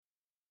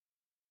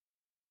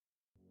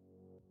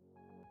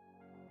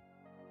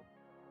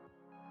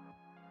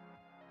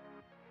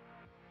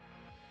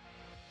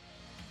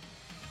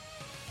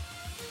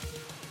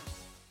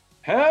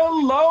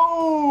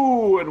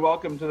Hello and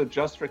welcome to the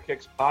Just for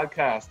Kicks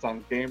podcast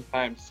on Game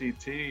Time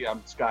CT.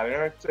 I'm Scott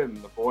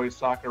Erickson, the boys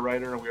soccer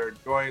writer, and we are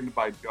joined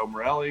by Joe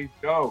Morelli.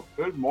 Joe,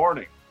 good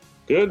morning.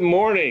 Good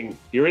morning.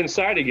 You're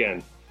inside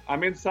again.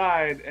 I'm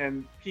inside,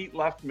 and Pete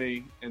left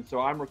me, and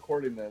so I'm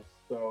recording this.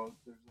 So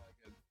there's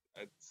like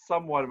a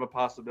somewhat of a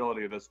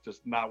possibility of this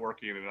just not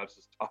working and us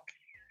just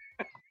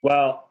talking.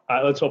 Well,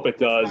 let's hope it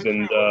does.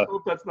 And let's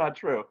hope that's not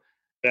true.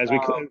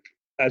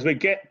 As we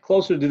get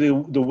closer to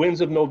the wins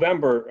of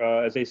November,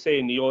 as they say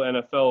in the old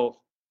NFL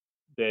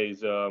days,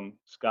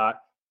 Scott,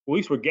 at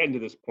least we're getting to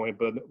this point,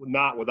 but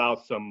not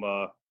without some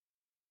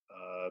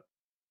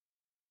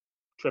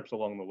trips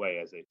along the way,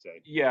 as they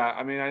say. Yeah,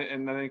 I mean,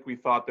 I think we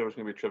thought there was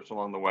going to be trips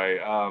along the way.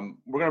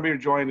 We're going to be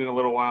joined in a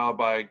little while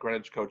by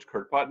Greenwich coach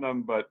Kurt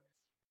Putnam, but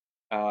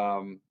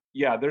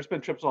yeah, there's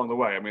been trips along the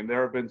way. I mean,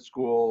 there have been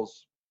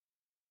schools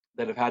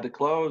that have had to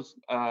close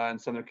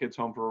and send their kids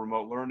home for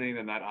remote learning,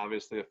 and that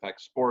obviously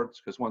affects sports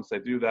because once they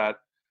do that,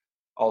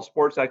 all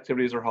sports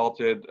activities are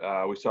halted.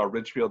 We saw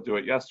Ridgefield do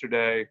it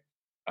yesterday.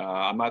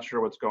 I'm not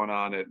sure what's going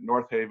on at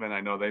North Haven.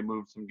 I know they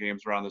moved some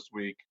games around this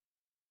week.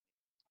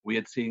 We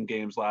had seen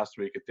games last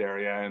week at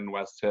Darien,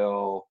 West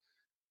Hill,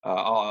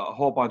 a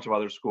whole bunch of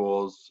other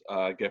schools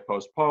get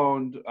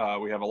postponed.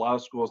 We have a lot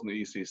of schools in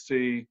the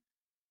ECC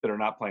that are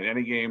not playing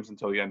any games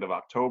until the end of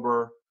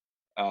October.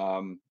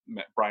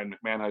 Brian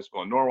McMahon High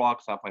School in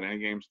Norwalk's not playing any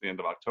games at the end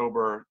of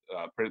October.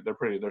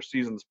 Their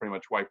season's pretty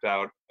much wiped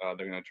out.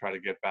 They're going to try to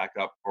get back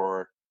up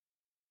for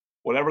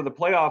whatever the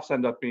playoffs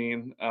end up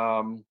being.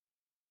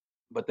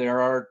 But there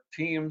are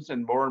teams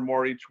and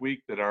more each week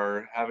that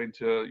are having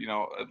to,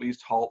 at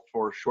least halt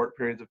for short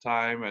periods of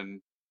time,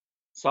 and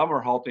some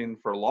are halting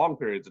for long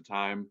periods of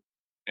time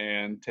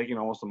and taking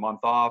almost a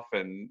month off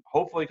and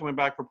hopefully coming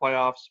back for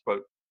playoffs.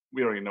 But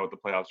we don't even know what the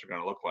playoffs are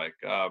going to look like.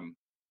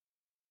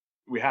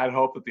 We had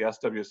hope that the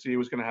SWC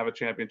was going to have a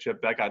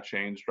championship. That got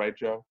changed, right,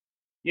 Joe?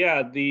 Yeah,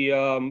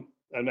 I'm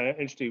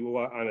interested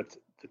on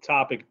the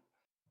topic.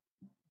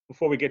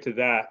 Before we get to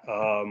that,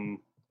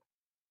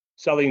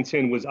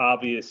 Southington was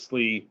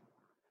obviously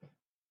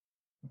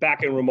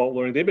back in remote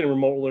learning. They've been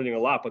remote learning a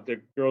lot, but the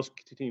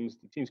teams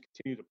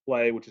continue to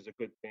play, which is a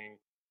good thing.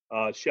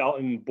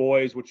 Shelton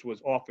boys, which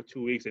was off for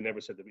 2 weeks, they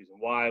never said the reason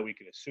why. We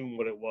can assume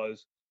what it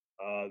was.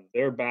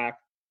 They're back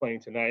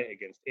playing tonight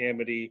against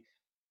Amity.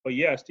 But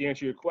yes, to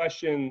answer your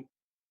question,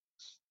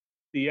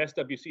 the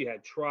SWC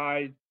had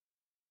tried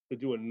to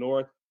do a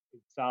North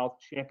and South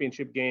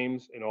championship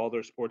games in all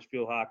their sports,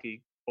 field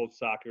hockey, both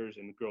soccers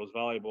and girls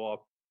volleyball.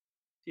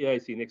 Yeah, I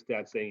see Nick's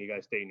dad saying you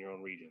guys stay in your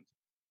own regions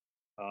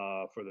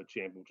for the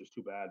champion, which is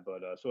too bad.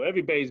 But so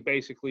everybody's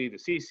basically the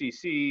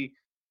CCC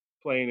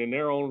playing in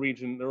their own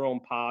region, their own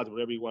pods,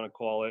 whatever you want to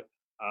call it.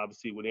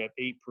 Obviously, when they have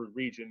 8 per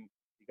region,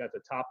 you got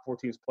the top 4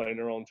 teams playing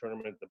their own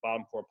tournament, the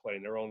bottom 4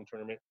 playing their own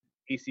tournament.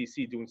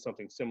 ACC doing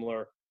something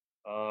similar.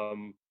 But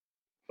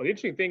the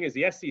interesting thing is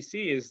the SEC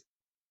is,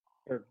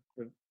 for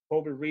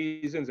COVID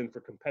reasons and for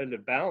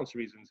competitive balance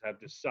reasons, have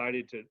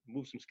decided to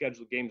move some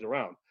scheduled games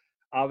around.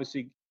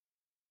 Obviously,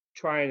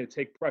 trying to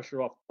take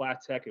pressure off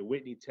Platt Tech and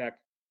Whitney Tech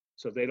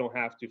so they don't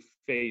have to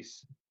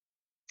face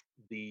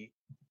the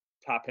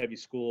top-heavy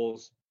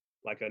schools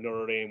like a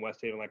Notre Dame, West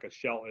Haven, like a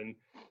Shelton,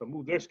 but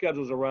move their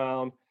schedules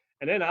around.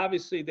 And then,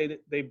 obviously,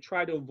 they've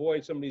tried to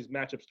avoid some of these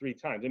matchups 3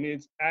 times. I mean,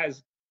 it's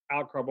as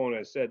Al Carbona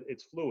has said,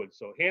 it's fluid.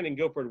 So Hand and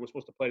Guilford were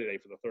supposed to play today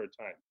for the 3rd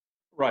time.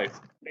 Right.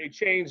 They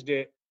changed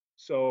it.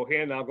 So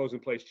Hand now goes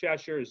and plays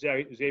Cheshire.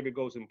 Xavier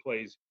goes and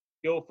plays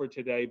Guilford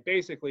today.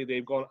 Basically,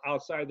 they've gone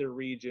outside their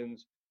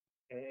regions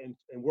and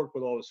worked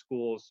with all the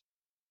schools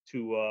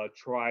to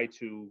try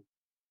to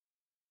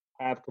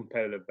have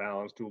competitive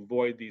balance, to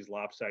avoid these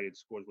lopsided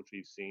scores, which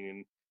we've seen.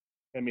 And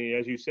I mean,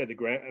 as you said,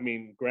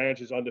 Greenwich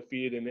is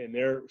undefeated in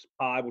their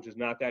pod, which is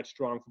not that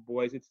strong for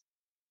boys.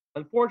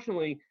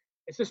 Unfortunately,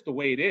 it's just the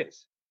way it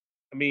is.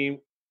 I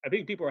mean, I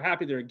think people are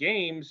happy there are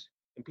games,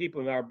 and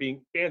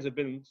fans have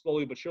been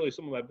slowly but surely,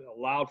 some of them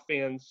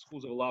have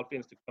schools have allowed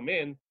fans to come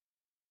in.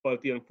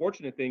 But the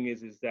unfortunate thing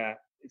is that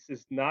it's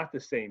just not the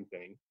same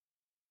thing.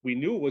 We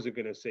knew it wasn't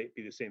going to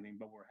be the same thing,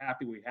 but we're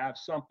happy we have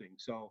something.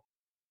 So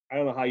I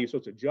don't know how you're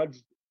supposed to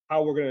judge,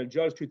 how we're going to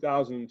judge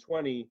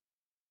 2020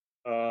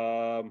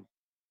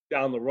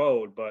 down the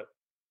road, but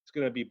it's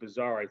going to be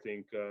bizarre, I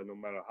think, no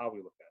matter how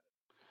we look at it.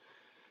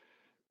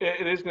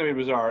 It is going to be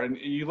bizarre. And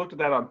you looked at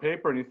that on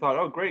paper and you thought,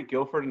 oh, great,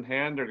 Guilford and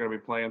Hand are going to be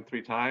playing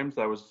 3 times.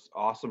 That was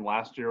awesome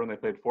last year when they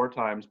played 4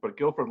 times, but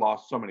Guilford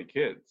lost so many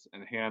kids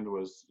and Hand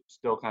was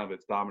still kind of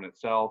its dominant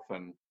self.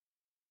 And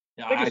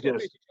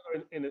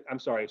I'm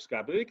sorry,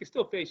 Scott, but they can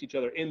still face each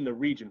other in the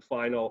region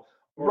final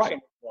or right.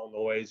 something along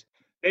the ways.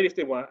 Maybe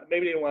they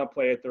didn't want to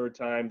play a 3rd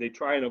time. They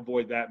try and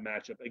avoid that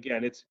matchup.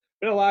 Again, it's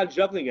been a lot of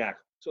juggling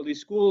act. So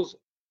these schools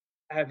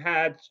have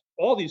had,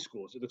 all these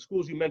schools, the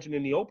schools you mentioned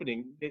in the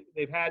opening,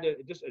 they've had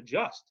to just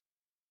adjust,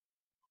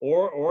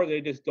 or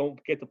they just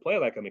don't get to play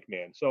like a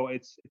McMahon. So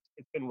it's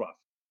been rough.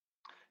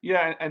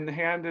 Yeah, and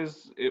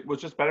it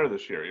was just better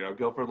this year.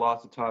 Guilford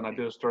lost a ton. I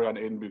did a story on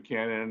Aiden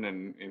Buchanan,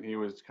 and he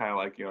was kind of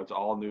like, it's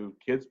all new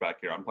kids back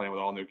here. I'm playing with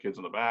all new kids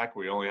in the back.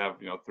 We only have,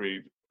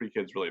 three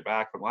kids really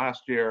back from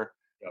last year.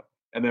 Yep.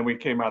 And then we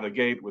came out of the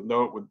gate with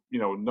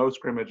no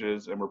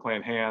scrimmages, and we're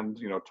playing hand,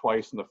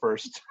 twice in the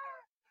first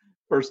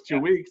 2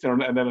 weeks,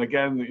 and then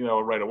again,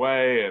 right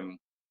away. And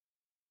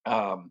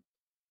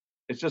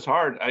it's just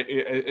hard.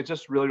 It's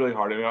just really, really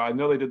hard. I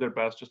know they did their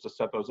best just to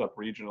set those up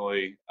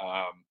regionally.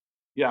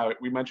 Yeah,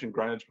 we mentioned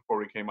Greenwich before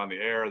we came on the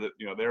air that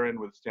they're in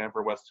with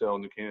Stanford, West Hill,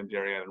 New Canaan,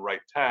 Darien, and Wright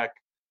Tech.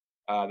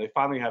 They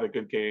finally had a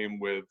good game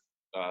with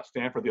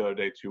Stanford the other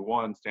day,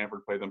 2-1.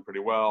 Stanford played them pretty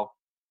well,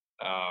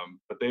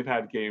 but they've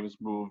had games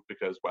moved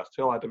because West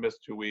Hill had to miss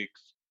 2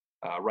 weeks.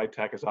 Wright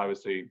Tech is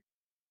obviously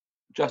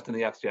just in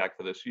the FCIAC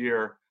for this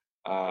year.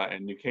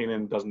 And New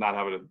Canaan does not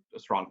have a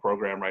strong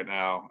program right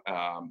now.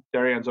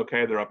 Darien's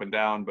okay; they're up and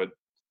down, but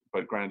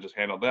Greenwich just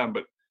handled them.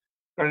 But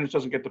Greenwich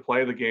doesn't get to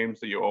play the games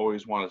that you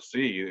always want to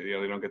see.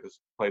 They don't get to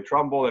play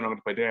Trumbull, they don't get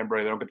to play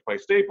Danbury, they don't get to play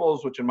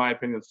Staples, which in my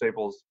opinion,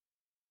 Staples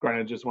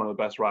Greenwich is one of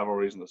the best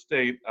rivalries in the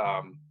state.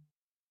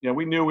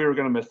 We knew we were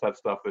going to miss that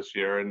stuff this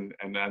year,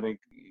 and I think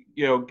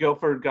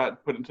Guilford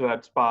got put into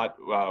that spot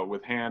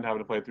with Hand having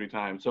to play 3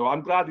 times. So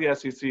I'm glad the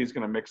SEC is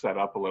going to mix that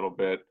up a little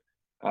bit.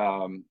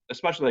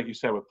 Especially like you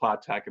said with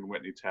Platt Tech and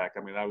Whitney Tech. I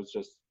mean,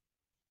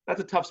 that's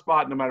a tough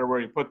spot no matter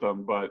where you put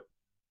them, but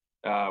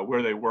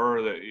where they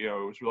were, that it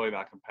was really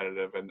not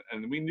competitive,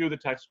 and we knew the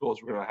tech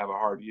schools were going to have a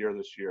hard year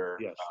this year,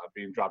 Yes.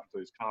 Being dropped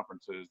into these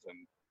conferences,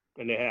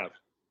 and they have.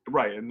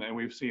 Right, and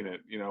we've seen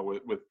it,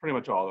 with pretty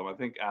much all of them. I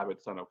think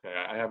Abbott's done okay.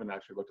 I haven't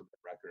actually looked at the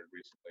record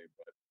recently,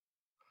 but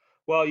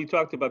Well, you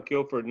talked about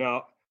Guilford.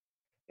 Now,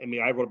 I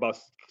mean, I wrote about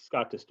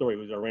Scott Testori, who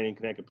was our reigning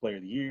Connecticut Player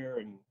of the Year,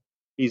 and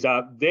he's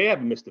out. They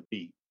haven't missed a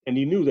beat, and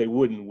you knew they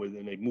wouldn't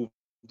and they moved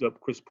up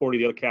Chris Porty,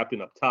 the other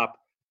captain, up top,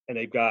 and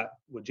they've got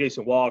with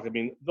Jason Wallach. I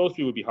mean, those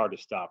two would be hard to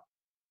stop.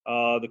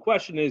 The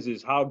question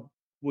is how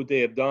would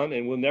they have done?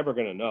 And we're never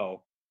going to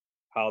know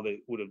how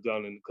they would have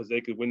done, because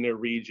they could win their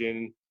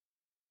region,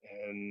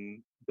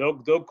 and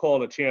they'll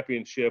call it a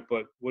championship,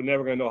 but we're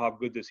never going to know how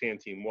good this Hand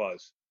team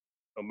was,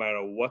 no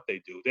matter what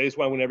they do. They just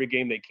want to win every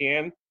game they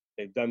can.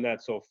 They've done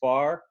that so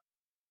far,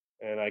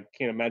 and I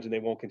can't imagine they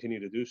won't continue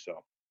to do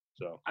so.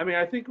 So I mean,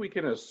 I think we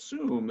can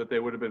assume that they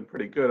would have been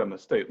pretty good on the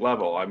state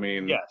level. I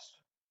mean, yes.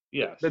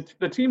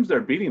 The teams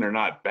they're beating are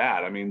not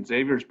bad. I mean,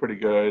 Xavier's pretty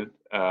good.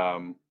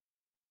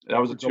 That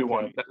was a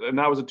 2-1, okay. and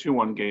that was a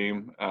 2-1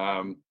 game.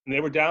 And they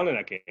were down in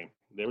that game.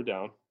 They were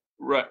down.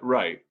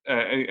 Right.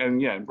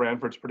 And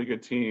Brantford's a pretty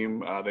good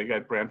team. They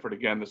got Brantford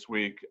again this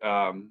week.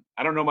 I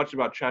don't know much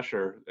about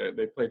Cheshire.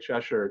 They play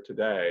Cheshire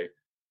today,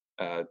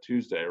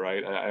 Tuesday,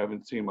 right? I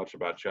haven't seen much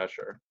about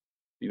Cheshire.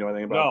 You know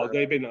anything about that?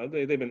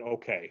 They've been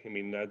okay. I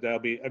mean, that'll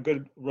be a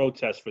good road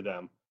test for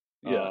them.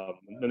 Yeah.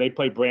 And they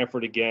play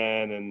Brantford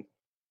again, and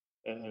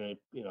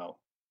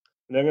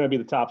they're going to be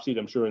the top seed,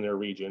 I'm sure, in their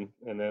region.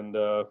 And then,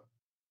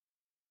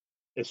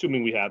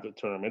 assuming we have the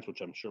tournaments,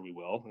 which I'm sure we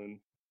will, and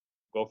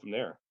go from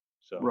there.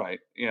 So Right.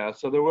 Yeah.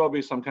 So there will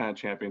be some kind of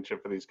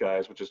championship for these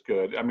guys, which is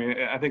good. I mean,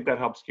 I think that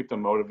helps keep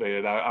them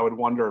motivated. I would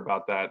wonder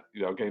about that,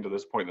 getting to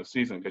this point in the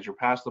season, because you're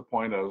past the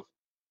point of,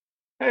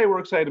 hey, we're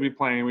excited to be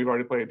playing. We've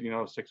already played,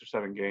 6 or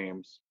 7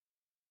 games.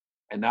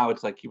 And now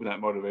it's like keeping that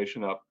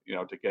motivation up,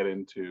 to get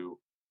into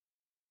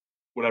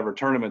whatever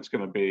tournament's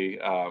going to be.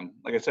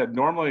 Like I said,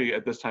 normally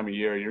at this time of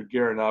year, you're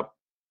gearing up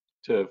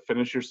to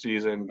finish your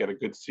season, get a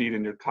good seed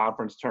in your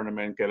conference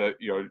tournament,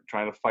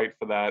 trying to fight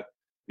for that.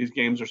 These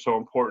games are so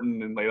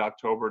important in late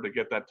October to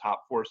get that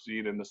top 4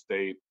 seed in the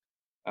state.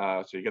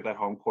 So you get that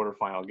home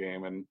quarterfinal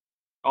game, and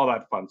all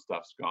that fun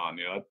stuff's gone.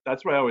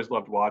 That's what I always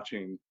loved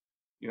watching,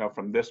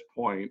 from this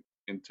point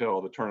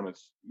until the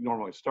tournaments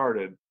normally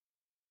started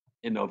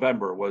in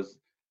November, was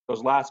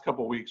those last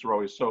couple of weeks were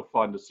always so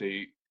fun to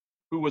see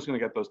who was going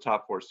to get those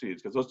top 4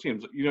 seeds, because those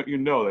teams,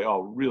 they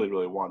all really,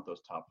 really want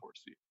those top 4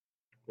 seeds.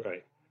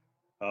 Right.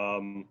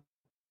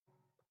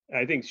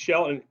 I think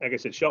Shelton, like I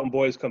said, Shelton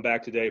boys come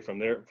back today from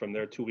their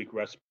 2-week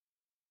respite,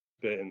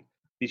 and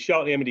the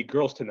Shelton Amity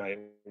girls tonight.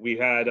 We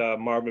had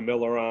Marvin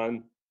Miller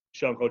on,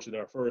 Shelton coach in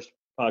our first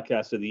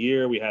podcast of the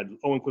year. We had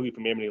Owen Quigley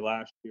from Amity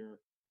last year.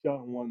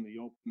 Shelton won the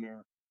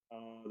opener.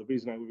 The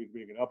reason I would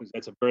bring it up is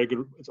that's a very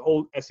good, it's an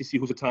old SEC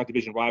Housatonic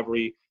Division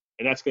rivalry,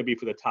 and that's going to be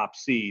for the top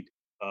seed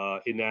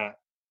in that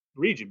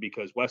region,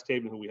 because West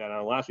Haven, who we had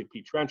on last week,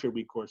 Pete Trenchard,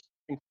 we of course,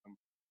 and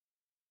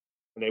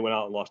they went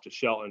out and lost to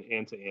Shelton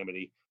and to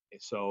Amity.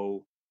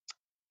 So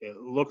it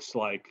looks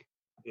like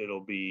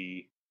it'll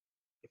be,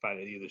 if I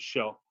either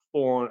Shelton,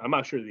 I'm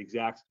not sure the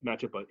exact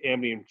matchup, but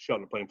Amity and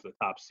Shelton are playing for the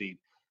top seed.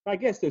 I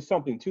guess there's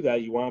something to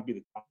that. You want to be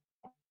the top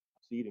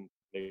seed and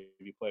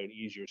maybe play an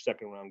easier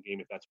second round game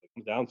if that's what it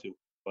comes down to.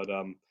 But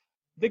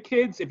the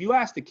kids, if you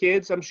ask the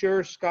kids, I'm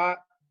sure, Scott,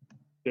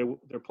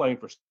 they're playing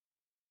for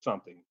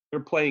something. They're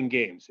playing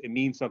games. It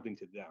means something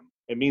to them.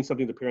 It means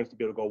something to parents to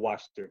be able to go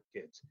watch their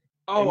kids.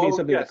 It means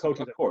something yes, to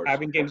coaches of course,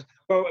 having games.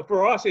 But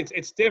for us,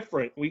 it's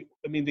different. They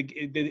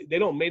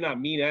may not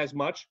mean as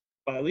much,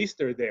 but at least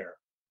they're there.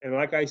 And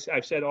like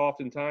I've said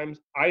oftentimes,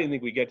 I didn't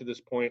think we get to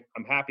this point.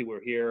 I'm happy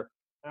we're here.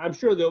 I'm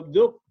sure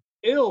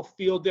it'll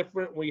feel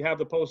different when you have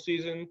the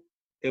postseason.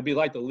 It'll be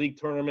like the league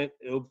tournament.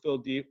 It'll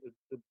feel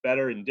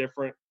better and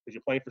different because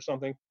you're playing for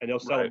something, and they'll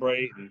Right.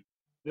 celebrate. And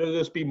there'll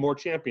just be more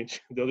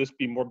championships. There'll just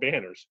be more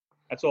banners.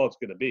 That's all it's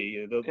going to be.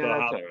 Yeah, that's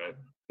all right.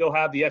 They'll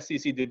have the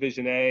SEC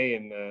Division A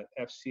and the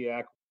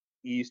FCAC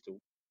East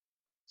to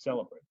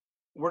celebrate.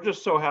 We're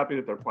just so happy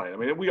that they're playing. I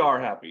mean, we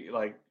are happy.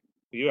 Like,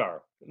 We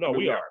are. No,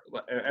 we are.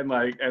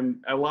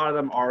 And a lot of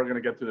them are going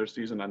to get through their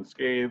season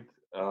unscathed.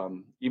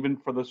 Even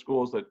for the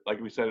schools that,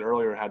 like we said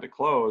earlier, had to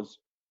close,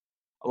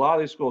 a lot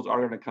of these schools are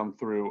going to come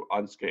through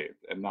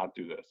unscathed and not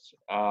do this.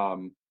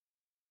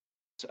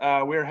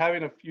 We're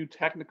having a few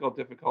technical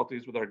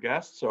difficulties with our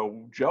guests,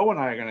 so Joe and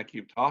I are going to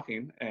keep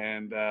talking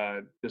and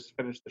just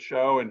finish the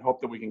show and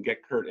hope that we can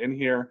get Kurt in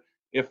here.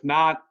 If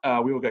not,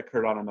 we will get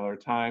Kurt on another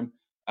time.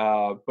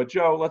 But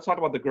Joe, let's talk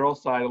about the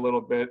girls' side a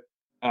little bit.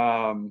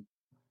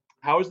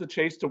 How is the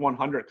chase to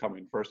 100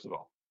 coming, first of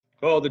all?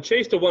 Oh, the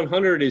chase to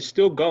 100 is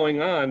still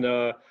going on.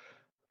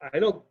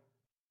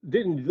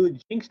 Didn't really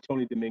jinx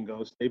Tony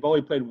Domingos. They've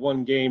only played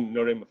one game,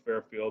 Notre Dame of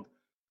Fairfield,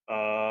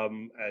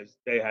 as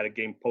they had a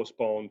game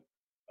postponed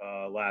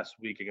last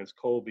week against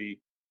Colby.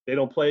 They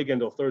don't play again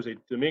until Thursday.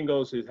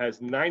 Domingos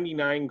has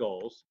 99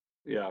 goals.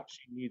 Yeah.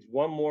 She needs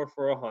one more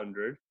for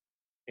 100.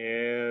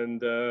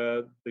 And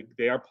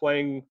they are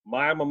playing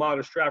my alma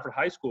mater, Stratford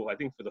High School, I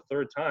think for the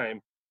third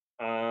time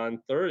on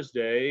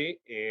Thursday.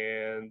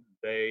 And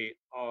they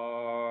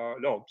are,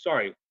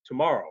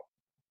 tomorrow,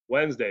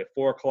 Wednesday at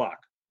 4:00.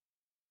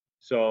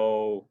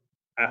 So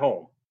at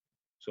home.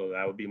 So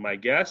that would be my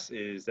guess,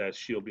 is that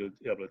she'll be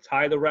able to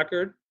tie the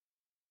record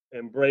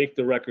and break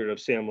the record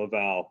of Sam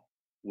Laval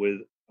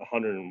with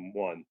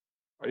 101.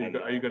 Are you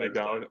going to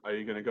go? Are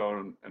you going to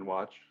go and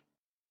watch?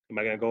 Am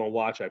I going to go and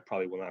watch? I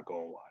probably will not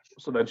go and watch.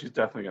 So then she's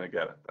definitely going to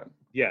get it then.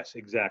 Yes,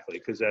 exactly.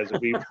 Because as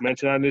we've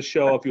mentioned on this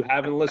show, if you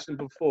haven't listened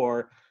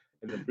before,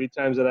 in the 3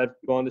 times that I've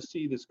gone to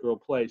see this girl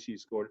play, she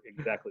scored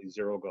exactly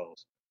 0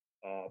 goals.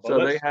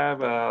 So they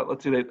have,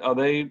 let's see,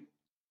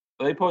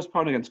 they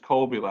postponed against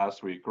Colby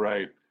last week,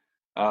 right?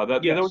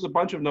 Yes. There was a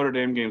bunch of Notre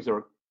Dame games that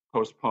were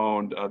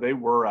postponed. They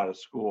were out of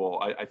school.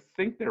 I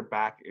think they're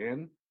back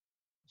in.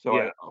 So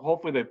Yeah.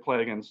 Hopefully they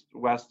play against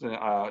Weston,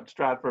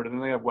 Stratford, and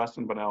then they have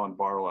Weston, Bunnell, and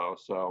Barlow.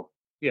 So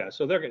yeah,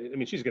 so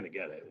she's going to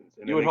get it.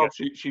 And you would hope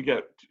she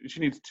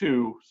needs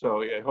 2.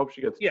 So yeah, I hope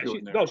she gets 2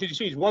 in there. No,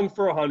 she's 1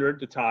 for 100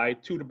 to tie,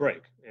 2 to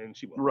break, and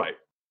she will. Right.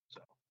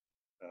 So,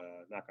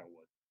 knock on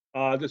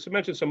wood. Just to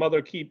mention some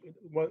other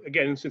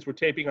again, since we're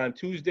taping on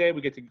Tuesday,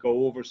 we get to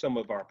go over some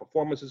of our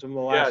performances from the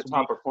last top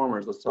week.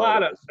 performers. Let's talk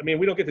about this.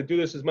 We don't get to do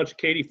this as much.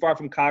 Katie Farr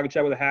from Coggins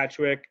with a hat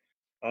trick.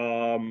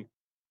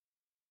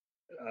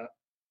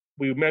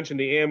 We mentioned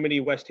the Amity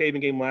West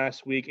Haven game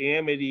last week.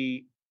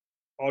 Amity,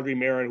 Audrey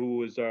Marin, who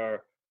was a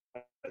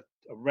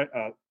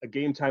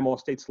game time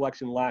All-State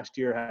selection last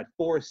year, had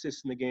 4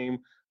 assists in the game.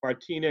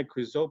 Martina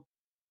Krizopic.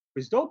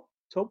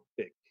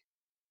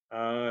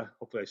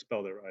 Hopefully I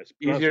spelled it right.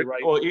 Easier,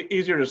 right. Well,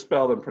 easier to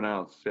spell than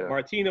pronounce. Yeah.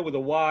 Martina with a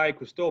Y,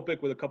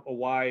 Kristopic with a couple of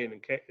Y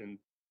and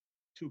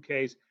 2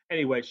 Ks.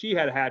 Anyway, she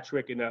had a hat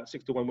trick in a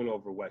 6-1 win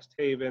over West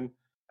Haven.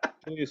 A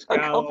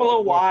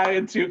couple of Y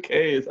and 2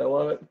 Ks. I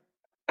love it.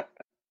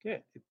 Yeah,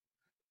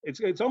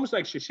 it's almost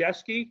like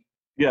Krzyzewski.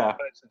 Yeah,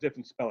 but it's a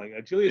different spelling.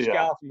 Julia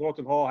Scala from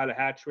Norton Hall had a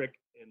hat trick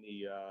in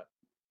the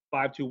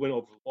 5-2 win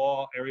over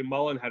Law. Ari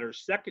Mullen had her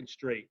second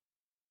straight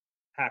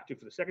hat trick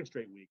for the second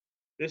straight week.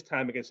 This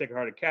time against Sacred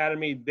Heart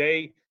Academy.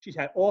 She's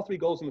had all 3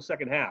 goals in the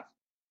second half.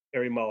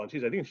 Ari Mullen.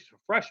 I think she's a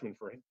freshman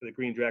for the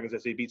Green Dragons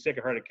as they beat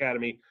Sacred Heart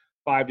Academy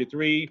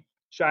 5-3.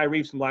 Shy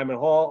Reeves from Lyman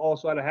Hall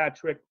also had a hat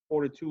trick,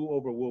 4-2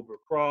 over Wilbur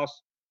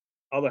Cross.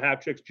 Other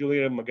hat tricks: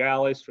 Julia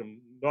Magalis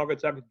from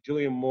Naugatuck,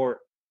 Jillian Moore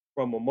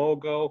from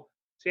Momogo,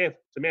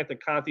 Samantha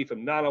Conti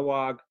from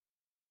Nonawag,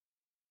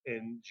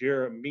 and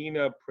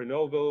Jeremina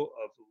Prenovo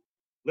of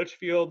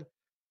Litchfield,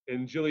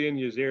 and Jillian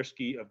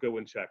Yazerski of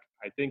Gowenchek.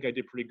 I think I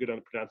did pretty good on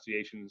the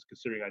pronunciations,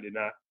 considering I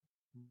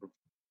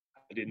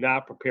did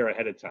not prepare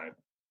ahead of time.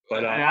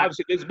 But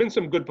obviously, there's been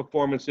some good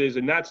performances,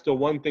 and that's the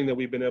one thing that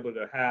we've been able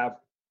to have.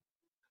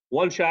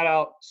 One shout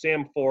out: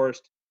 Sam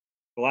Forrest,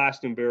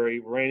 Glastonbury,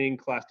 reigning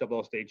Class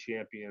AA state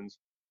champions.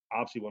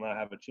 Obviously will not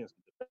have a chance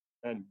to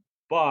defend,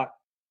 but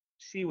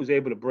she was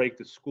able to break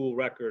the school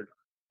record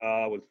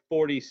with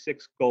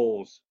 46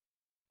 goals.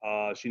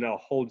 She now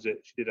holds it.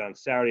 She did it on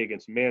Saturday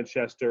against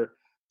Manchester.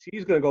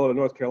 She's going to go to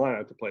North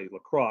Carolina to play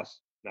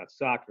lacrosse, not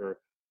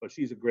soccer, but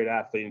she's a great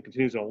athlete and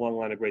continues on a long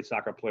line of great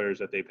soccer players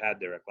that they've had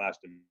there at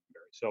Glastonbury.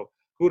 So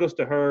kudos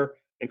to her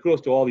and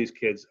kudos to all these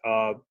kids.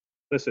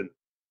 Listen,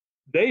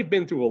 they've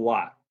been through a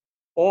lot.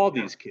 All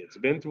these kids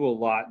have been through a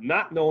lot,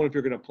 not knowing if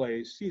you're going to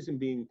play, season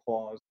being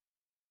paused,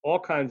 all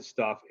kinds of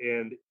stuff.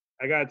 And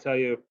I got to tell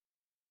you,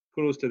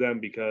 kudos to them,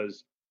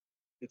 because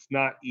it's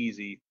not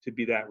easy to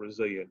be that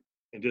resilient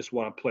and just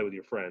want to play with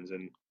your friends.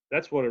 And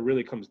that's what it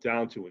really comes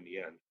down to in the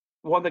end.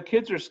 Well, the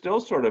kids are still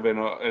sort of in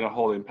a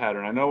holding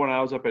pattern. I know when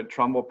I was up at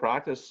Trumbull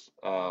practice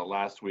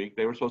last week,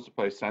 they were supposed to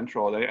play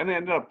Central. They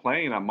ended up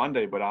playing on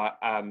Monday, but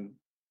on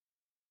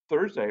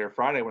Thursday or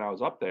Friday when I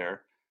was up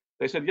there,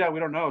 they said, "Yeah, we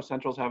don't know.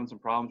 Central's having some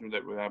problems with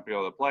it. We won't be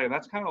able to play." And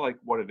that's kind of like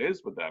what it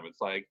is with them. It's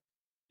like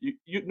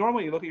you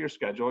normally you look at your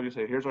schedule and you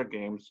say, "Here's our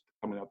games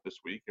coming up this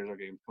week. Here's our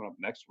games coming up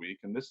next week."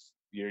 And this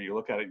year you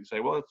look at it and you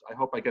say, "Well, I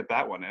hope I get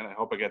that one in. I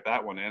hope I get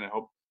that one in. I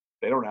hope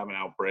they don't have an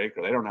outbreak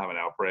or they don't have an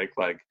outbreak."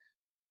 Like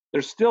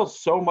there's still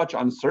so much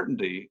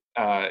uncertainty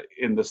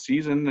in the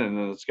season and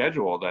in the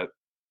schedule that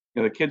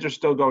the kids are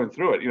still going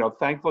through it.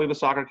 Thankfully the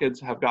soccer kids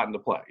have gotten to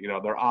play.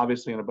 They're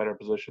obviously in a better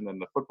position than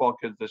the football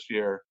kids this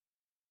year,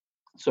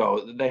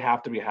 so they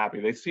have to be happy.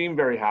 They seem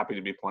very happy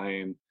to be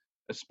playing,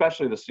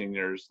 especially the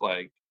seniors.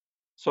 Like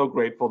so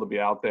grateful to be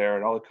out there,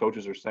 and all the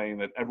coaches are saying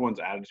that everyone's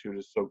attitude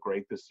is so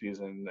great this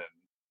season,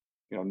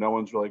 and no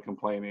one's really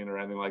complaining or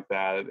anything like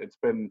that. It's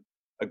been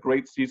a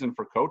great season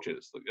for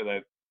coaches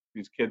that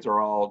these kids are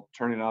all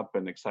turning up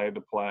and excited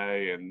to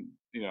play. And,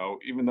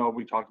 even though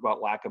we talked about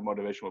lack of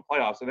motivation with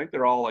playoffs, I think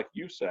they're all, like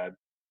you said,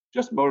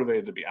 just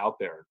motivated to be out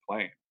there and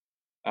playing.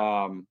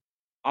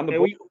 On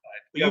the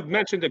you've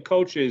mentioned the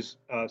coaches,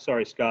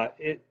 sorry, Scott,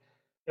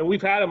 and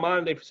we've had them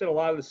on, they've said a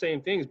lot of the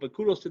same things, but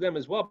kudos to them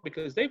as well,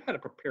 because they've had to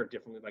prepare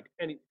differently,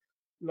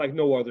 like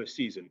no other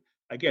season.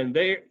 Again,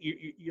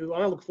 you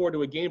want to look forward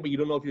to a game, but you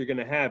don't know if you're going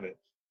to have it.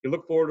 You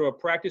look forward to a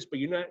practice, but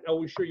you're not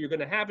always sure you're going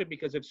to have it,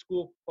 because if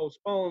school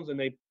postpones and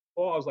they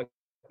pause like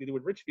they did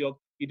with Richfield,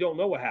 you don't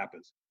know what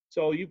happens.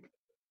 So I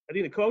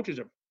think the coaches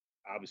are,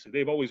 obviously,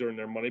 they've always earned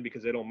their money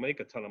because they don't make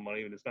a ton of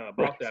money, and it's not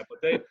about that.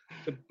 But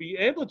to be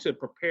able to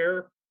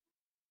prepare,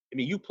 I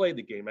mean, you played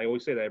the game. I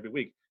always say that every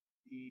week.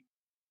 You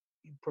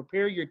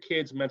prepare your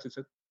kids mentally.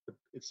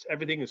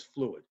 Everything is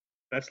fluid.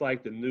 That's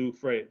like the new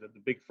phrase, the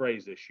big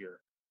phrase this year.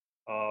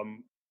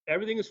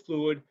 Everything is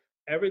fluid.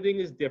 Everything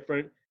is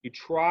different. You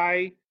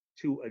try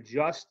to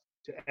adjust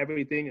to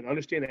everything and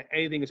understand that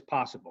anything is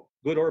possible,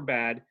 good or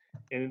bad.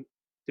 And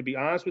to be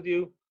honest with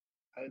you,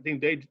 I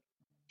think they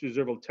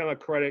deserve a ton of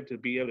credit to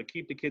be able to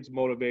keep the kids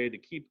motivated, to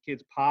keep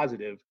kids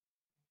positive,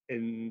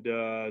 and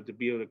to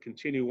be able to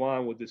continue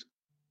on with this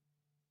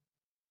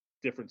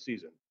different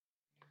season.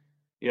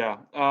 Yeah.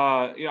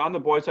 On the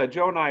boys' side,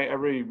 Joe and I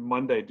every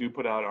Monday do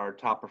put out our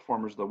top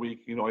performers of the week.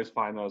 You can always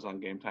find those on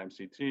Game Time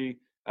CT.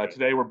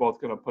 Today we're both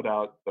going to put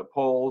out the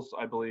polls,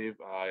 I believe.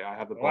 I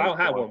have the. I don't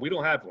have one. We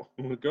don't have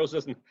one. The girls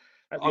doesn't.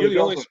 You're the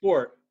only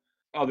sport.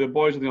 Oh, the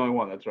boys are the only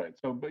one. That's right.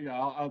 So, but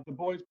the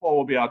boys poll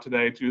will be out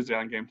today, Tuesday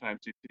on Game Time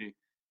CT.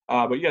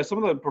 But yeah,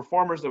 some of the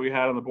performers that we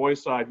had on the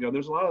boys' side,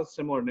 there's a lot of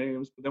similar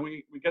names, but then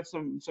we get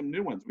some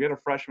new ones. We had a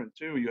freshman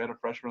too. You had a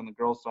freshman on the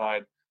girls'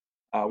 side.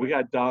 We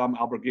got Dom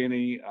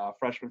Alberghini,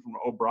 freshman from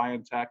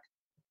O'Brien Tech,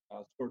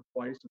 scored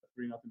twice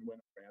in a 3-0 win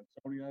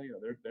over Ansonia.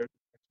 They're a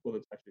school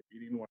that's actually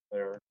beating one of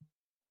their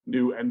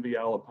new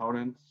NVL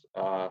opponents.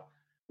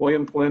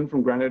 William Flynn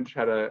from Greenwich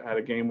had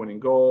a game-winning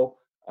goal.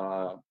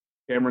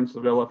 Cameron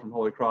Sevilla from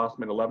Holy Cross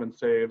made 11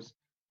 saves.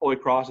 Holy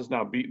Cross has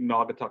now beaten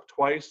Naugatuck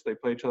twice. They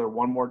play each other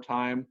one more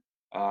time,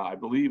 I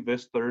believe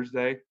this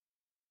Thursday.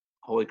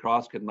 Holy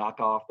Cross could knock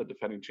off the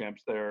defending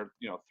champs there,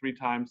 3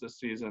 times this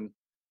season.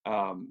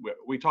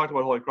 We talked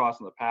about Holy Cross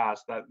in the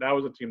past. That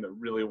was a team that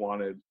really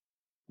wanted,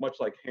 much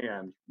like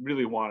Hand,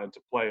 really wanted to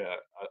play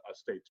a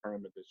state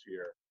tournament this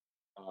year.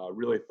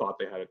 Really thought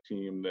they had a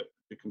team that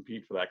could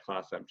compete for that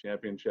Class M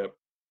championship.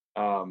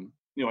 A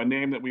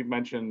name that we've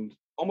mentioned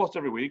almost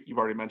every week. You've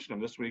already mentioned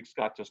him this week.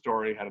 Scott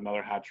Testori had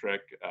another hat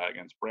trick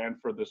against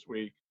Brantford this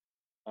week.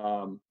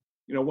 One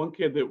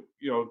kid that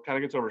kind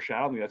of gets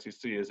overshadowed in the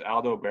SEC is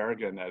Aldo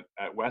Berrigan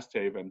at West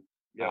Haven.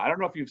 Yeah, I don't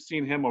know if you've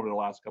seen him over the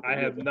last couple of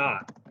years. I have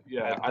not.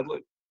 Yeah,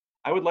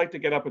 I would like to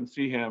get up and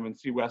see him and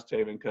see West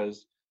Haven,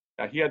 because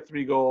he had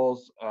 3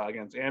 goals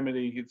against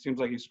Amity. It seems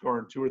like he's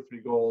scoring 2 or 3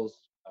 goals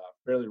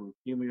fairly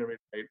routinely every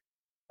night.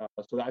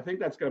 So I think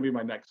that's going to be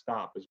my next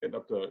stop, is getting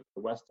up to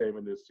West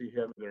Haven to see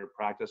him either at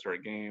practice or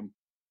a game.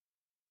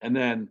 And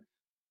then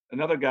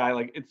another guy,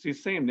 like, it's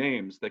these same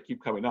names that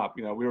keep coming up.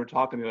 We were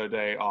talking the other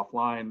day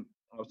offline.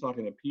 I was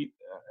talking to Pete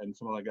and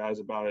some of the guys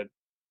about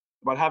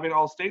having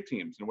all-state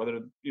teams and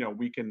whether,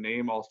 we can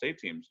name all-state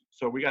teams.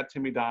 So we got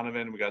Timmy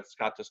Donovan, we got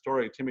Scott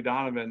Testori. Timmy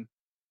Donovan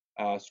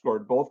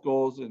scored both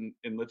goals in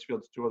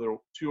Litchfield's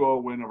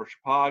 2-0 win over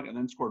Chippewa, and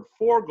then scored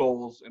 4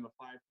 goals in a 5-3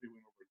 win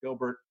over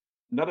Gilbert.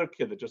 Another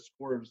kid that just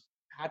scores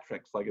hat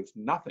tricks like it's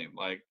nothing.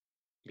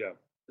 Yeah.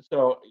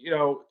 So,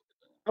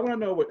 I want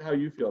to know how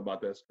you feel about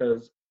this,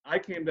 because I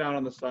came down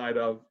on the side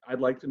of I'd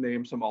like to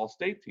name some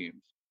all-state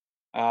teams.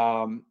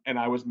 And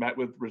I was met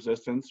with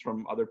resistance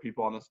from other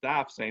people on the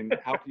staff saying,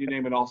 how can you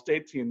name an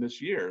all-state team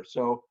this year?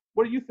 So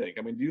what do you think?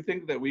 I mean, do you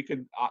think that we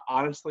could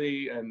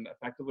honestly and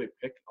effectively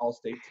pick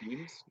all-state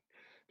teams?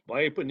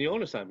 Why are you putting the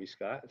onus on me,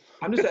 Scott?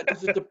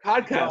 This is a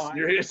podcast.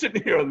 You're here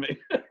sitting here with me.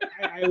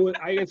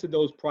 I answered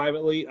those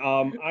privately.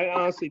 I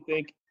honestly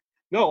think,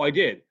 no, I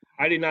did.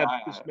 I did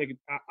not just make it.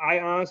 I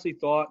honestly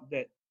thought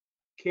that,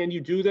 can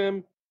you do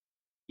them?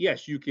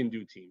 Yes, you can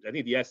do teams. I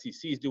think the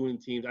SEC is doing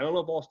teams. I don't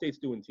know if all states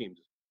doing teams.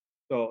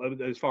 So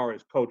as far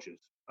as coaches,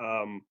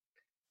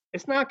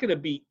 it's not going to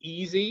be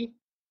easy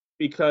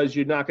because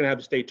you're not going to have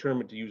a state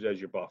tournament to use as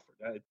your buffer.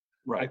 I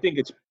Right. think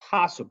it's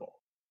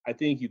possible. I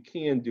think you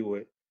can do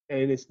it,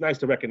 and it's nice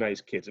to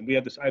recognize kids. And we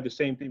have this. I have the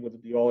same thing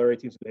with the all area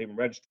teams in the Haven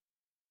Register.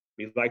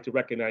 We like to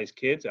recognize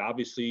kids.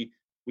 Obviously,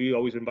 we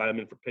always invite them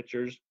in for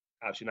pictures.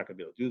 Obviously, not going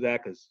to be able to do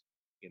that because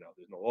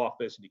there's no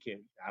office and you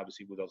can't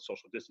obviously without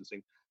social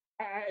distancing.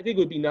 I think it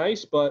would be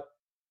nice, but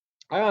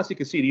I honestly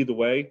could see it either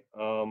way.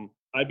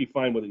 I'd be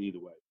fine with it either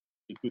way.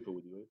 Be truthful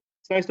with you.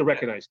 It's nice to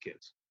recognize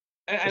kids,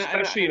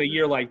 especially in a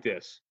year like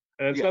this.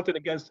 And it's Yeah. nothing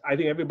against. I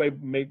think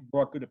everybody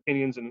brought good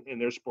opinions in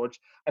their sports.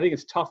 I think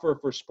it's tougher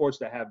for sports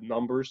that have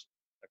numbers,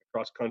 like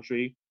cross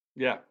country,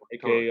 Yeah.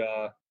 like Totally.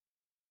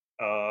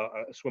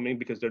 swimming,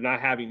 because they're not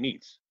having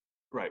meets.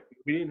 Right.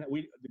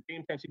 The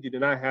game Tennessee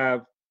did not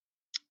have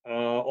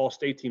all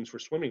state teams for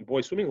swimming,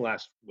 boys swimming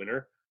last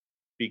winter,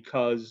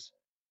 because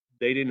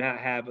they did not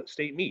have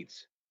state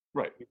meets.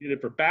 Right. We did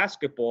it for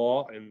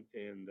basketball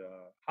and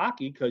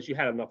hockey because you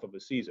had enough of a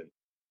season.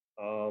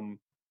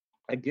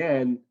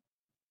 Again,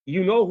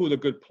 you know who the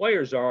good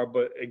players are,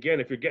 but again,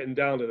 if you're getting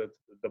down to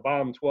the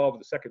bottom 12 or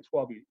the second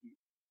 12,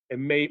 it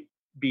may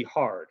be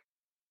hard.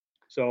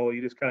 So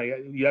you just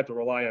you have to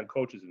rely on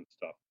coaches and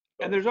stuff.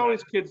 So And there's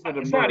always kids that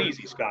it's emerge. not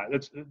easy, Scott.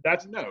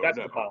 That's No.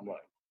 the bottom line.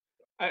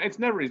 It's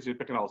never easy to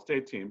pick an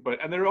all-state team,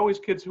 and there are always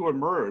kids who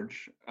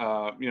emerge,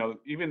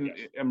 even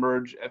Yes.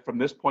 emerge from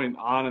this point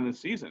on in the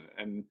season.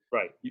 And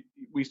Right.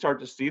 we start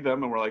to see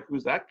them and we're like,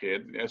 who's that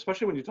kid?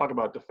 Especially when you talk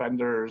about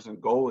defenders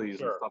and goalies and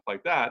Sure. stuff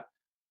like that.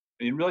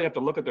 And you really have to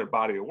look at their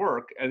body of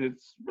work. And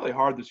it's really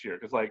hard this year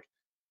because,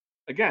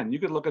 again, you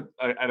could look at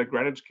a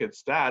Greenwich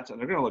kid's stats and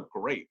they're going to look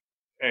great.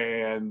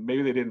 And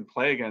maybe they didn't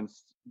play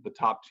against the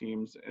top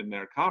teams in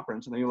their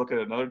conference. And then you look at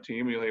another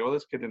team and you're like, well,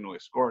 this kid didn't really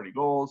score any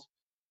goals.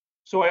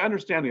 So I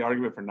understand the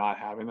argument for not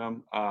having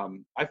them.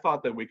 I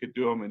thought that we could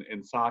do them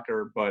in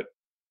soccer, but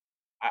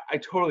I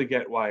totally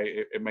get why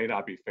it may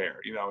not be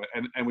fair,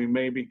 and we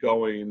may be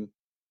going.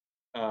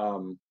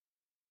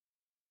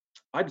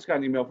 I just got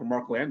an email from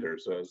Mark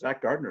Landers.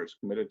 Zach Gardner is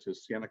committed to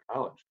Siena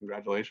College.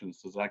 Congratulations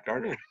to Zach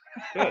Gardner.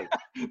 Good.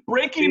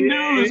 Breaking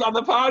news on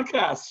the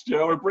podcast,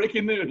 Joe. We're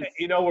breaking news.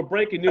 We're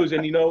breaking news,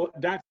 and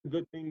that's a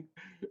good thing.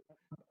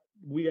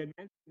 We had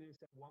mentioned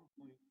this at one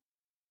point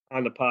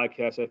on the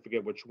podcast. I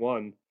forget which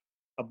one,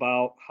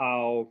 about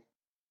how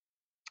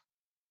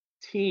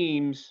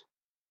teams,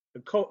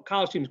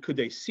 college teams, could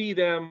they see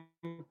them,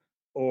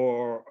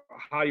 or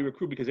how do you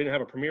recruit because they didn't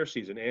have a premier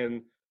season?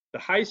 And the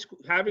high school,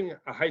 having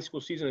a high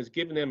school season has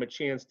given them a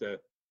chance to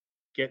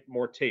get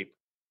more tape,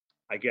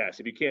 I guess.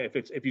 If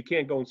you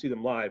can't go and see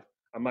them live,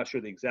 I'm not sure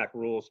the exact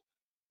rules,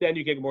 then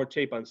you get more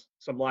tape on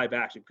some live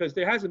action, because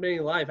there hasn't been any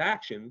live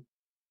action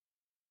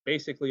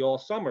basically all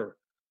summer.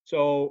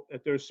 So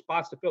if there's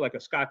spots to fill, like a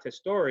Scott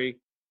Testori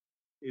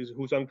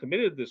who's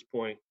uncommitted at this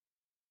point,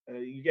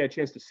 you get a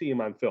chance to see him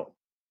on film,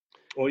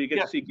 or you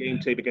get to see game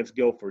tape against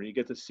Guilford. You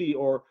get to see,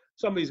 or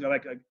some of these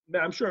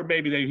I'm sure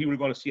maybe he would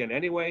going to see it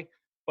anyway,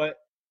 but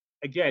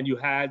again, you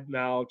had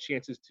now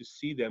chances to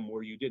see them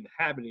where you didn't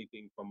have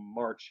anything from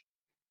March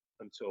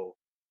until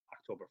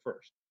October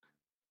 1st.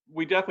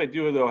 We definitely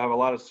do, though, have a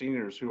lot of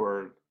seniors who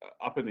are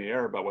up in the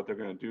air about what they're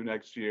going to do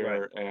next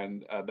year. Right.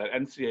 And that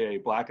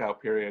NCAA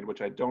blackout period,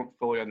 which I don't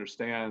fully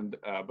understand,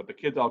 but the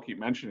kids all keep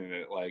mentioning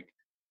it.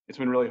 It's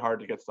been really hard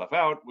to get stuff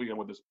out,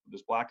 with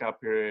this blackout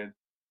period.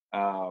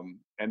 And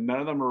none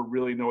of them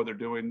really know what they're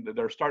doing.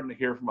 They're starting to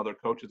hear from other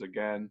coaches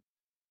again.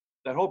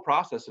 That whole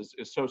process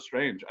is so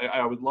strange.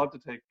 I would love to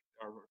take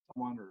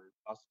someone or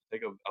us to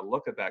take a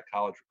look at that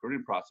college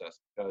recruiting process,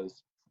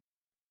 because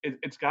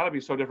it's got to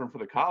be so different for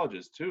the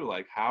colleges too.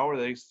 How are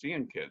they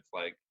seeing kids?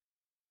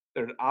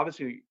 They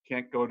obviously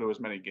can't go to as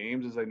many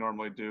games as they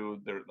normally do.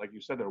 There, like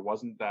you said, there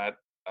wasn't that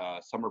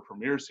summer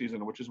premier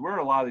season, which is where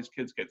a lot of these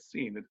kids get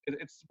seen.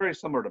 It's very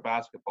similar to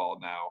basketball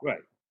now.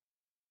 Right.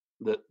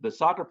 The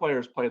soccer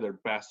players play their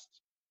best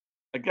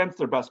against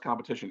their best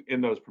competition in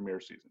those premier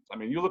seasons. I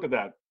mean, you look at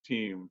that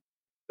team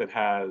that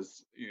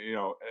has,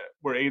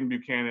 where Aiden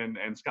Buchanan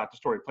and Scott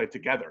Testori played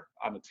together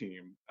on the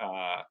team.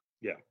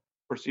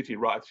 For CT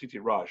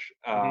Rush.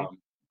 Mm-hmm.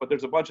 But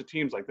there's a bunch of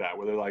teams like that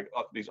where they're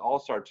these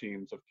all-star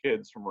teams of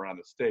kids from around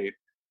the state.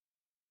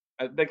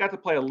 They got to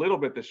play a little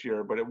bit this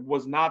year, but it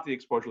was not the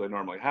exposure they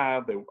normally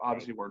have. They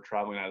obviously weren't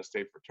traveling out of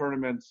state for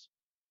tournaments.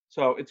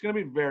 So it's going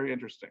to be very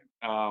interesting.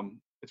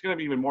 It's going to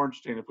be even more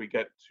interesting if we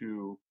get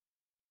to,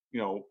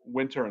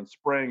 winter and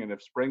spring, and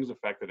if spring's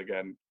affected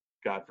again,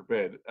 God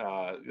forbid,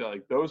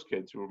 those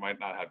kids who might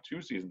not have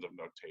 2 seasons of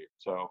no tape.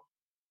 So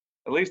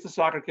at least the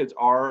soccer kids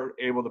are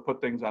able to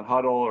put things on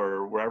Huddle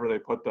or wherever they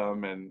put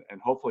them, and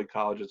hopefully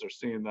colleges are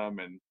seeing them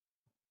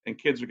and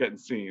kids are getting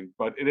seen.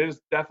 But it is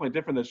definitely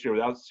different this year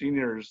without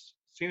seniors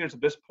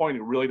at this point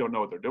who really don't know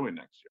what they're doing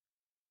next year.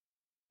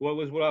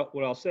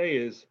 What I'll say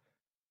is,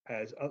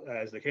 as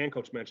the can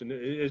coach mentioned,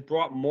 it has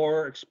brought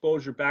more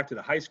exposure back to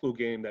the high school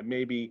game that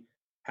maybe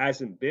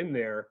hasn't been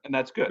there. And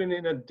that's good. Even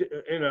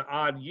in an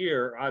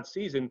odd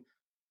season,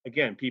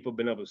 again, people have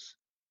been able to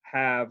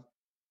have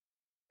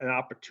an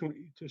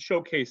opportunity to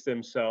showcase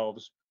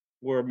themselves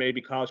where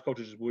maybe college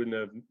coaches wouldn't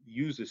have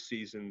used this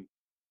season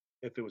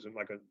if it wasn't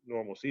like a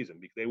normal season,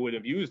 because they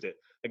wouldn't have used it.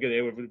 Again,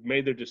 they would have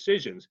made their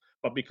decisions,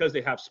 but because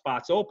they have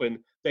spots open,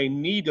 they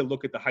need to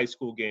look at the high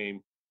school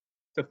game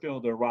to fill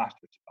their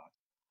roster spots.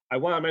 I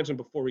want to mention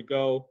before we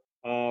go,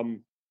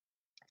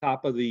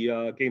 top of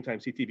the Game Time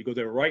CT, because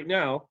they're right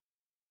now,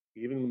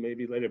 even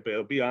maybe later, but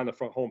it'll be on the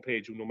front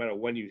homepage no matter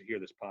when you hear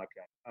this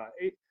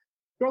podcast.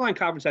 Shoreline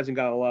Conference hasn't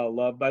got a lot of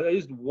love, but there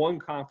is one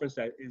conference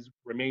that is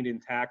remained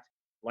intact,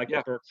 like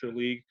the Berkshire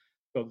League.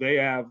 So they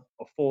have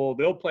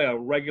they'll play a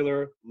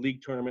regular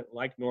league tournament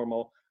like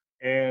normal.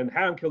 And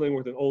Haddam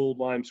Killingworth and Old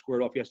Lyme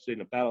squared off yesterday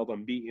in a battle of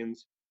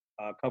unbeatens,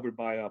 covered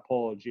by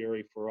Paul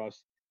Jerry for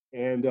us.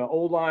 And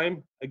Old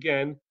Lyme,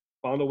 again,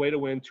 found a way to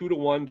win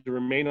 2-1 to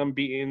remain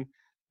unbeaten.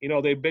 You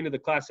know, they've been to the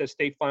Class S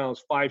state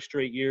finals 5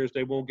 straight years.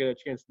 They won't get a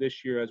chance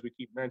this year, as we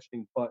keep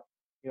mentioning, but,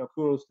 you know,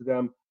 kudos to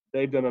them.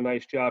 They've done a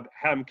nice job.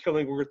 Haddam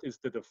Killingworth is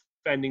the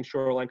defending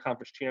Shoreline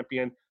Conference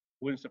champion.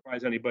 Wouldn't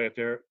surprise anybody if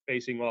they're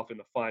facing off in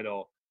the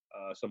final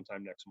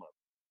sometime next month.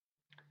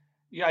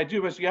 Yeah, I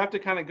do. But you have to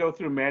kind of go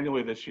through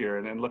manually this year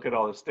and look at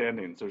all the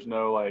standings. There's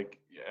no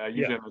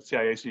usually in the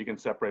CIAC you can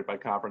separate by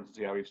conference and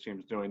see how each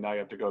team's doing. Now you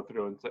have to go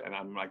through and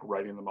I'm like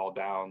writing them all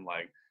down.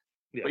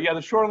 But yeah,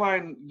 the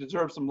Shoreline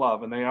deserves some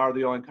love, and they are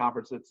the only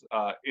conference that's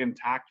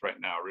intact right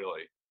now,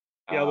 really.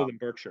 Yeah, other than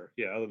Berkshire.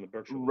 Yeah, other than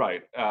Berkshire.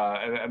 Right,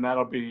 and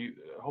that'll be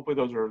hopefully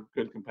those are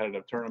good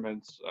competitive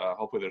tournaments.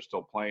 Hopefully they're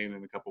still playing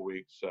in a couple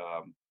weeks.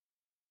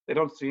 They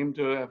don't seem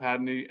to have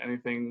had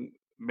anything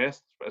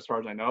missed, as far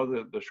as I know.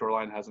 The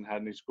Shoreline hasn't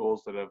had any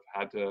schools that have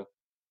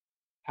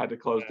had to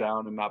close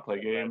down and not play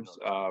games.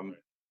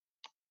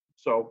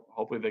 So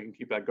hopefully they can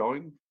keep that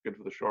going. Good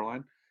for the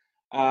Shoreline.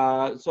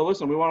 So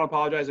listen, we want to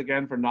apologize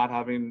again for not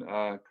having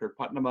Kurt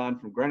Putnam on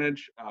from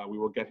Greenwich. We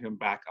will get him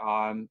back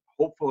on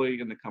hopefully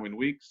in the coming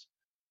weeks.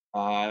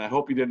 And I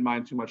hope you didn't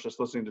mind too much just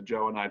listening to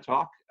Joe and I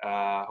talk.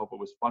 I hope it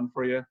was fun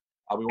for you.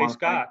 Hey,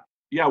 Scott.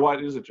 Yeah,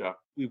 what is it, Joe?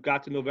 We've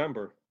got to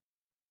November.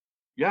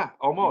 Yeah,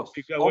 almost.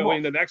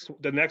 Almost.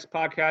 The next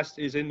podcast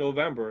is in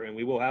November, and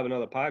we will have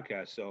another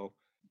podcast. So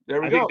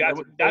there we go.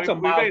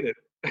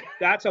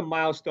 That's a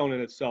milestone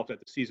in itself that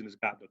the season has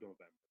gotten to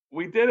November.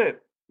 We did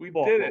it.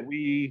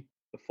 The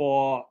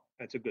fall.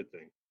 That's a good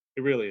thing.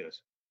 It really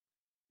is.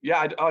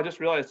 Yeah, I just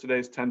realized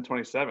today's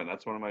 10/27.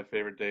 That's one of my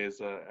favorite days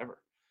ever.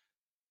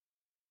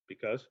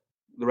 Because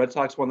the Red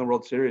Sox won the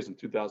World Series in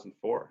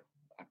 2004,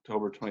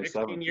 October 27th.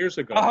 16 years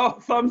ago. Oh,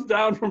 thumbs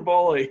down from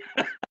Boley.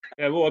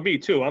 Yeah, well, me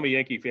too. I'm a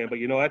Yankee fan, but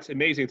that's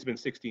amazing. It's been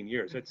 16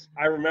 years.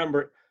 I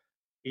remember.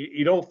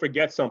 You don't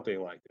forget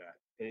something like that.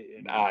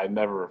 I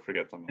never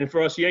forget something. And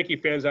for us Yankee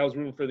fans, I was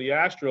rooting for the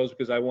Astros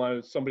because I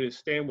wanted somebody to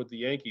stand with the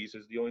Yankees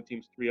as the only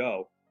team's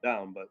 3-0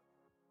 down. But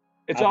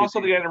it's also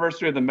the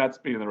anniversary of the Mets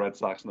beating the Red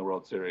Sox in the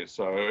World Series,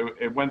 so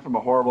it went from a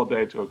horrible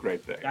day to a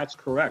great day. That's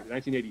correct.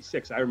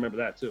 1986. I remember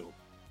that too.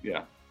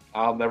 Yeah,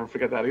 I'll never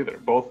forget that either.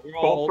 Both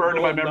burned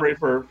in my memory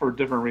for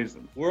different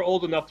reasons. We're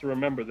old enough to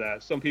remember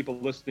that. Some people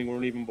listening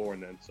weren't even born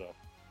then. So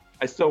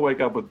I still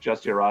wake up with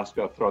Jesse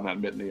Orozco throwing that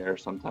mitt in the air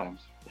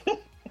sometimes.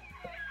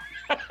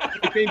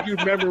 I think you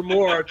remember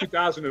more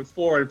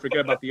 2004 and forget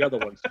about the other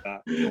ones,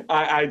 Scott.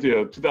 I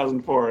do.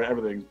 2004,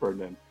 everything's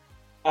burned in.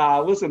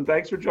 Listen,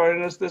 thanks for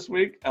joining us this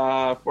week.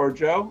 For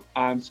Joe,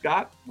 I'm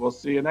Scott. We'll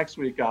see you next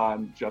week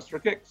on Just for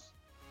Kicks.